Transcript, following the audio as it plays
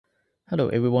Hello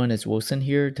everyone, it's Wilson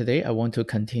here. Today I want to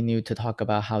continue to talk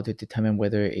about how to determine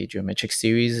whether a geometric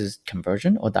series is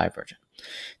convergent or divergent.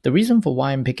 The reason for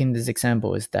why I'm picking this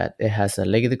example is that it has a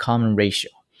negative common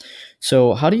ratio.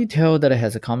 So how do you tell that it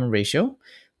has a common ratio?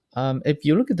 If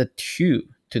you look at the 2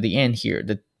 to the end here,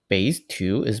 the base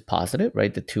 2 is positive,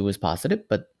 right? The 2 is positive,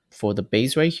 but for the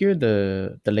base right here,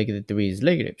 the negative 3 is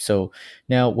negative. So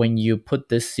now when you put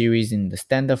this series in the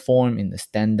standard form, in the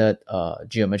standard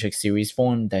geometric series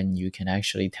form, then you can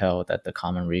actually tell that the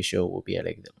common ratio will be a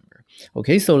negative number.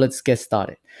 Okay, so let's get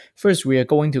started. First, we are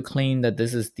going to claim that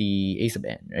this is the a sub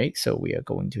n, right? So we are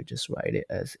going to just write it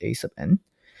as a sub n.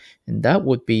 And that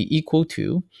would be equal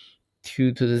to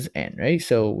 2 to this n, right?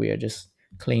 So we are just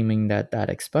claiming that that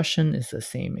expression is the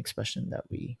same expression that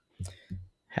we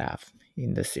have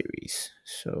in the series.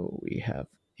 So we have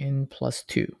n plus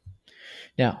 2.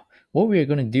 Now, what we are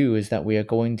going to do is that we are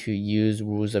going to use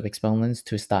rules of exponents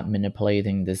to start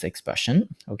manipulating this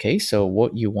expression. Okay, so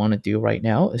what you want to do right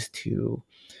now is to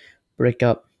break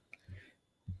up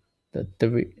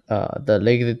the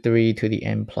negative 3 to the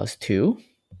n plus 2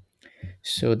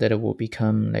 so that it will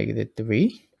become negative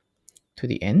 3 to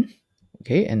the n,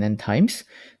 okay, and then times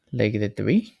negative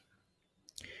 3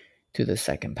 to the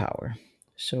second power.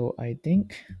 So I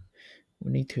think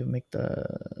we need to make the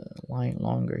line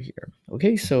longer here.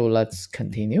 Okay, so let's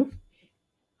continue.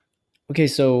 Okay,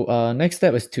 so next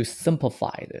step is to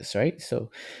simplify this, right? So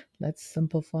let's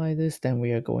simplify this. Then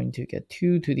we are going to get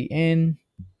 2 to the n.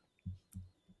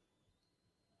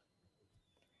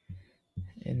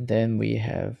 And then we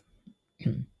have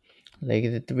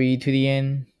negative 3 to the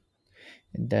n.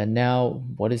 And then now,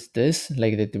 what is this?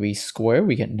 Negative 3 squared,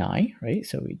 we get 9, right?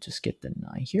 So we just get the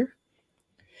 9 here.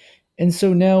 And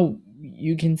so now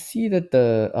you can see that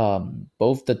the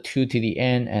both the 2 to the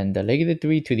n and the negative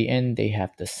 3 to the n, they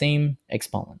have the same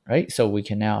exponent, right? So we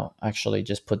can now actually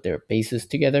just put their bases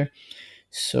together.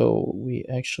 So we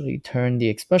actually turn the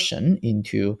expression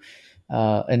into,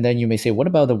 and then you may say, what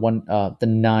about the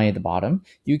 9 at the bottom?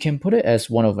 You can put it as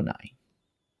 1 over 9.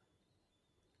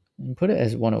 And put it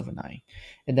as 1 over 9.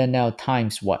 And then now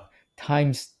times what?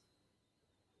 Times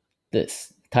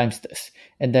this.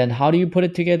 And then how do you put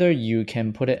it together? You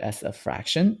can put it as a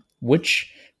fraction,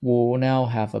 which will now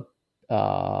have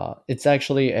a, it's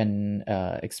actually an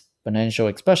exponential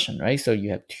expression, right? So you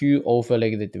have 2 over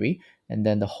negative 3, and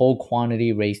then the whole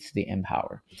quantity raised to the n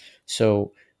power.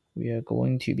 So we are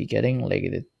going to be getting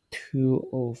negative 2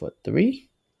 over 3,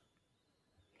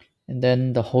 and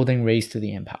then the whole thing raised to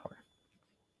the n power.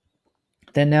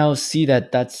 Then now see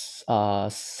that that's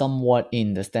somewhat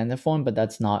in the standard form, but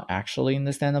that's not actually in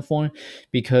the standard form,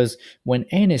 because when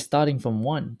n is starting from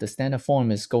 1, the standard form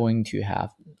is going to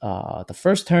have the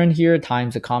first term here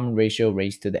times the common ratio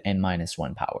raised to the n minus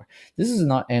 1 power. This is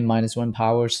not n minus 1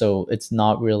 power, so it's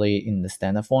not really in the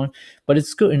standard form, but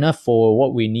it's good enough for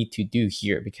what we need to do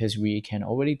here, because we can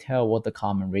already tell what the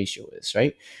common ratio is,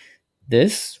 right?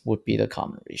 This would be the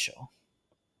common ratio.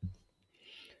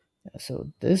 So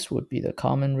this would be the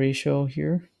common ratio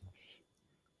here.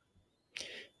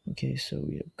 Okay, so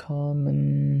we have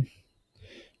common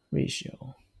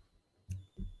ratio.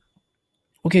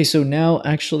 Okay, so now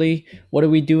actually, what are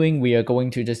we doing? We are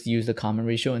going to just use the common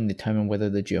ratio and determine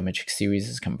whether the geometric series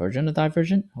is convergent or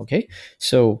divergent. Okay,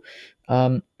 so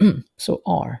so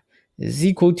R is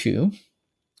equal to,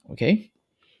 okay,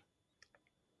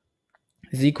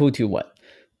 is equal to what?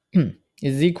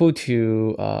 Is equal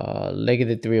to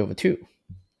negative 3 over 2.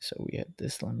 So we have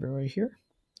this number right here.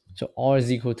 So R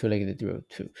is equal to negative 3 over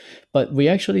 2. But we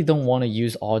actually don't want to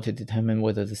use R to determine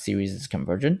whether the series is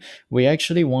convergent. We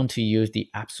actually want to use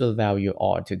the absolute value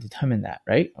R to determine that,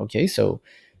 right? Okay, so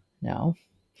now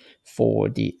for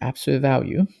the absolute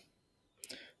value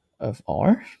of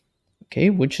R, okay,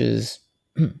 which is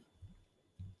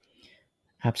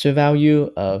absolute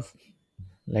value of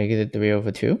negative 3 over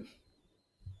 2.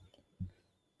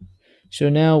 So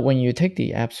now when you take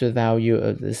the absolute value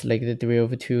of this negative 3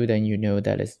 over 2, then you know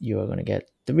that you are going to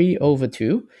get 3 over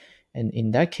 2. And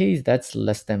in that case, that's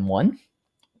less than 1.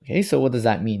 Okay, so what does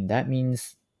that mean? That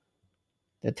means,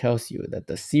 that tells you that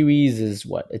the series is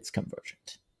what? It's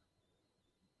convergent.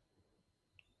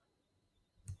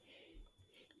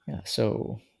 Yeah,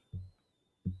 so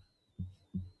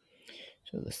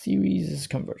the series is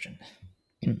convergent.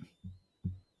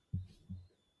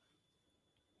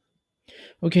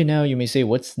 Okay, now you may say,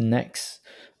 what's next?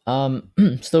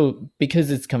 So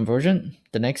because it's convergent,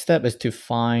 the next step is to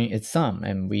find its sum,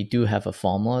 and we do have a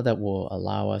formula that will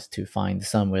allow us to find the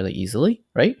sum really easily,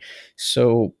 right?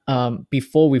 So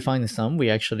before we find the sum,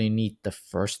 we actually need the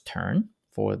first term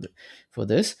for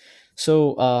this.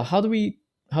 So how do we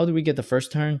get the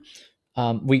first term?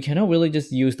 we cannot really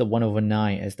just use the 1 over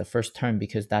 9 as the first term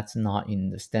because that's not in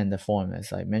the standard form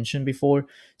as I mentioned before.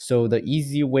 So the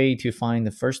easy way to find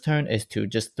the first term is to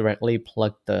just directly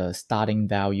plug the starting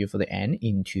value for the n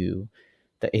into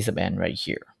the a sub n right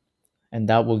here. And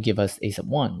that will give us a sub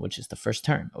 1, which is the first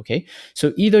term, okay?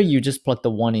 So either you just plug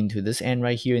the 1 into this n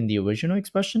right here in the original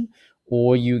expression,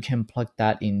 or you can plug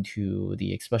that into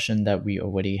the expression that we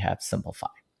already have simplified.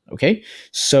 Okay,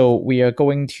 so we are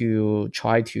going to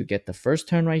try to get the first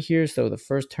term right here. So the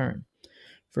first term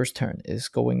is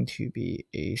going to be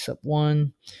a sub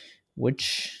 1,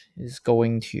 which is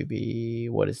going to be,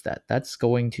 what is that? That's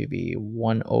going to be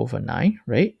 1 over 9,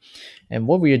 right? And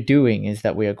what we are doing is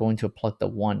that we are going to plug the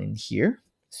 1 in here.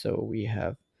 So we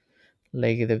have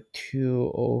negative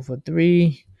 2 over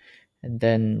 3, and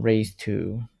then raised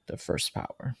to the first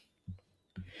power.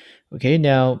 Okay,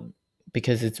 now,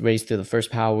 because it's raised to the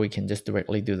first power, we can just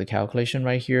directly do the calculation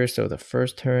right here. So the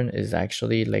first term is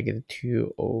actually negative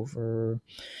 2 over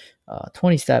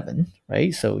 27,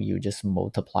 right? So you just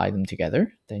multiply them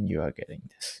together, then you are getting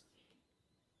this.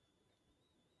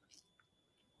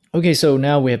 Okay, so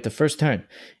now we have the first term,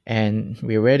 and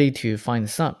we're ready to find the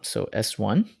sum. So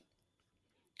S1.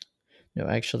 No,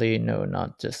 actually, no,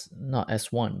 not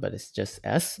S1, but it's just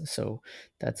S. So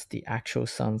that's the actual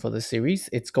sum for the series.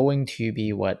 It's going to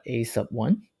be what? A sub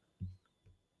 1.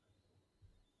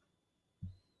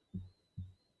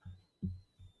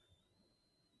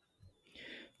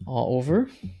 All over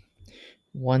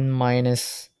 1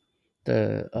 minus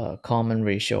the common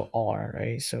ratio R,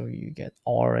 right? So you get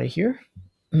R right here.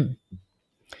 And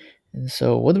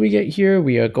so what do we get here?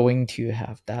 We are going to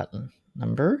have that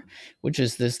number, which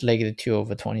is this negative 2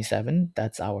 over 27.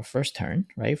 That's our first term,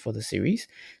 right, for the series.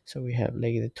 So we have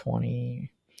negative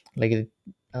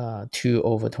 2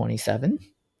 over 27.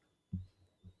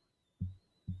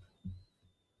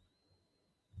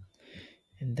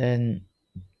 And then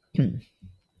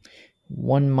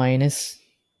 1 minus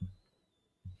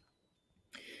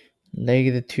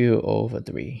negative 2 over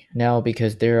 3. Now,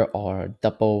 because there are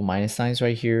double minus signs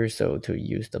right here, so to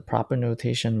use the proper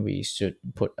notation, we should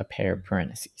put a pair of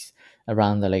parentheses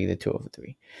around the negative 2 over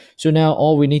 3. So now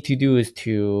all we need to do is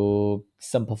to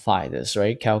simplify this,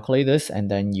 right? Calculate this, and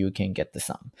then you can get the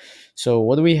sum. So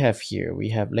what do we have here? We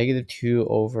have negative 2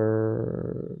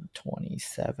 over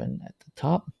 27 at the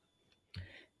top.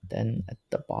 Then at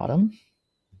the bottom,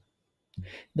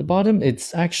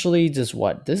 it's actually just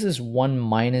what? This is 1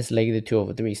 minus negative 2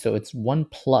 over 3. So it's 1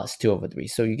 plus 2 over 3.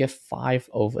 So you get 5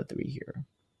 over 3 here.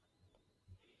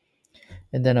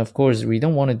 And then, of course, we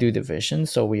don't want to do division.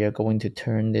 So we are going to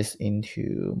turn this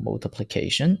into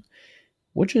multiplication,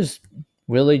 which is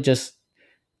really just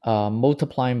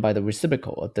multiplying by the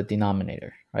reciprocal of the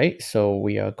denominator, right? So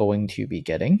we are going to be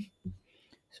getting,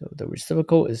 so the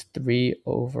reciprocal is 3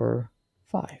 over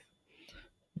 5.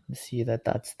 See that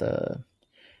that's the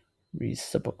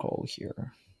reciprocal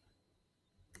here.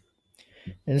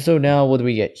 And so now what do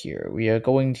we get here? We are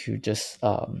going to just,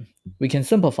 we can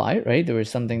simplify it, right? There is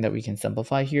something that we can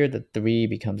simplify here. The 3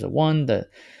 becomes a 1. The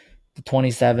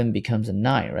 27 becomes a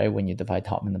 9, right? When you divide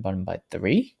top and the bottom by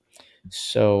 3.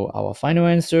 So our final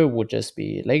answer would just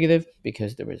be negative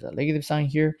because there is a negative sign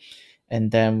here.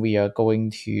 And then we are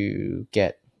going to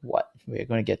get what? We are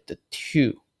going to get the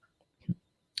 2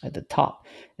 at the top,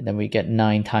 and then we get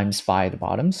 9 times 5 at the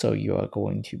bottom. So you are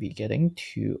going to be getting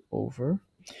 2 over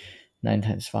 9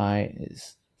 times 5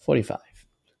 is 45.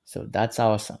 So that's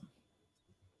our sum.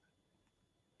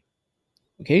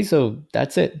 Okay, so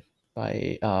that's it.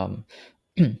 By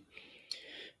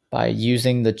by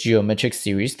using the geometric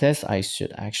series test, I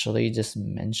should actually just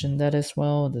mention that as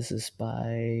well. This is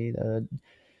by the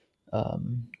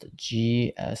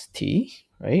GST,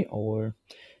 right, or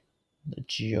the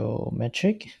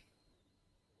geometric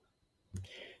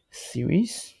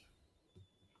series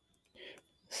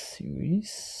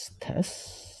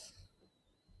test.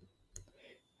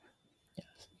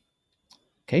 Yes.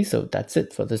 Okay, so that's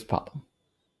it for this problem.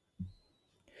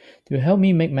 To help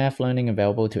me make math learning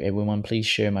available to everyone, please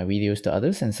share my videos to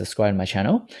others and subscribe to my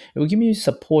channel. It will give me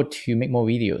support to make more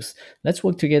videos. Let's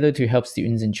work together to help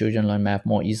students and children learn math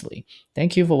more easily.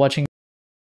 Thank you for watching.